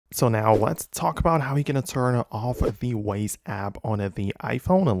So now let's talk about how you're gonna turn off the Waze app on the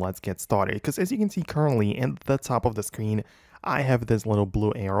iPhone, and let's get started. Because as you can see currently at the top of the screen, I have this little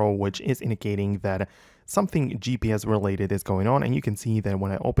blue arrow which is indicating that something GPS related is going on, and you can see that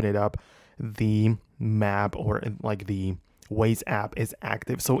when I open it up, the map or like the Waze app is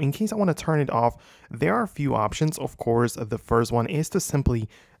active. So in case I want to turn it off, there are a few options. Of course, the first one is to simply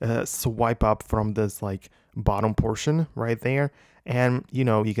swipe up from this like bottom portion right there, and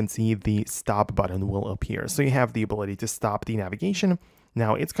you can see the stop button will appear. So you have the ability to stop the navigation.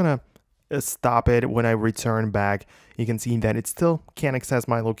 Now it's gonna stop it when I return back. You can see that it still can't access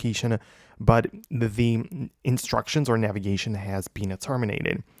my location, but the instructions or navigation has been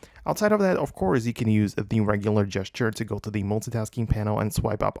terminated. Outside of that, of course, you can use the regular gesture to go to the multitasking panel and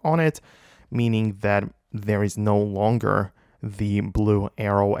swipe up on it, meaning that there is no longer the blue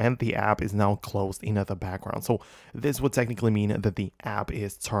arrow and the app is now closed in the background. So this would technically mean that the app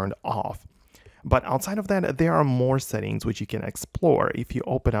is turned off. But outside of that, there are more settings which you can explore. If you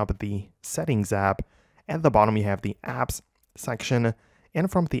open up the settings app, at the bottom you have the apps section, and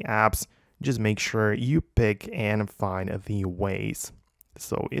from the apps, just make sure you pick and find the Waze.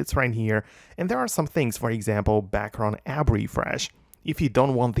 So it's right here, and there are some things, for example, background app refresh. If you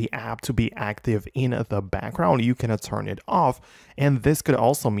don't want the app to be active in the background, you can turn it off, and this could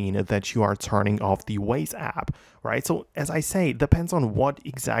also mean that you are turning off the Waze app, right? So as I say, it depends on what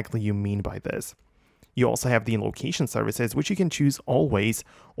exactly you mean by this. You also have the location services, which you can choose always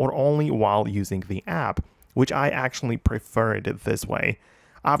or only while using the app, which I actually prefer it this way.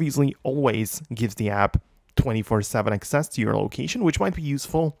 Obviously, always gives the app 24/7 access to your location, which might be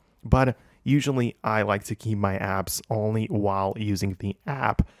useful, but usually I like to keep my apps only while using the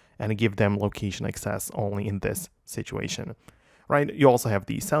app and give them location access only in this situation, right? You also have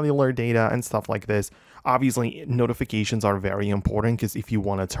the cellular data and stuff like this. Obviously, notifications are very important because if you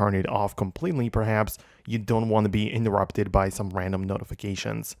want to turn it off completely, perhaps you don't want to be interrupted by some random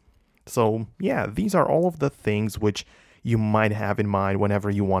notifications. So yeah, these are all of the things which you might have in mind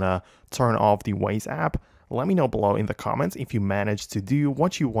whenever you want to turn off the Waze app. Let me know below in the comments if you managed to do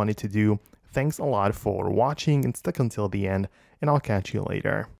what you wanted to do. Thanks a lot for watching and stick until the end, and I'll catch you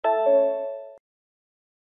later.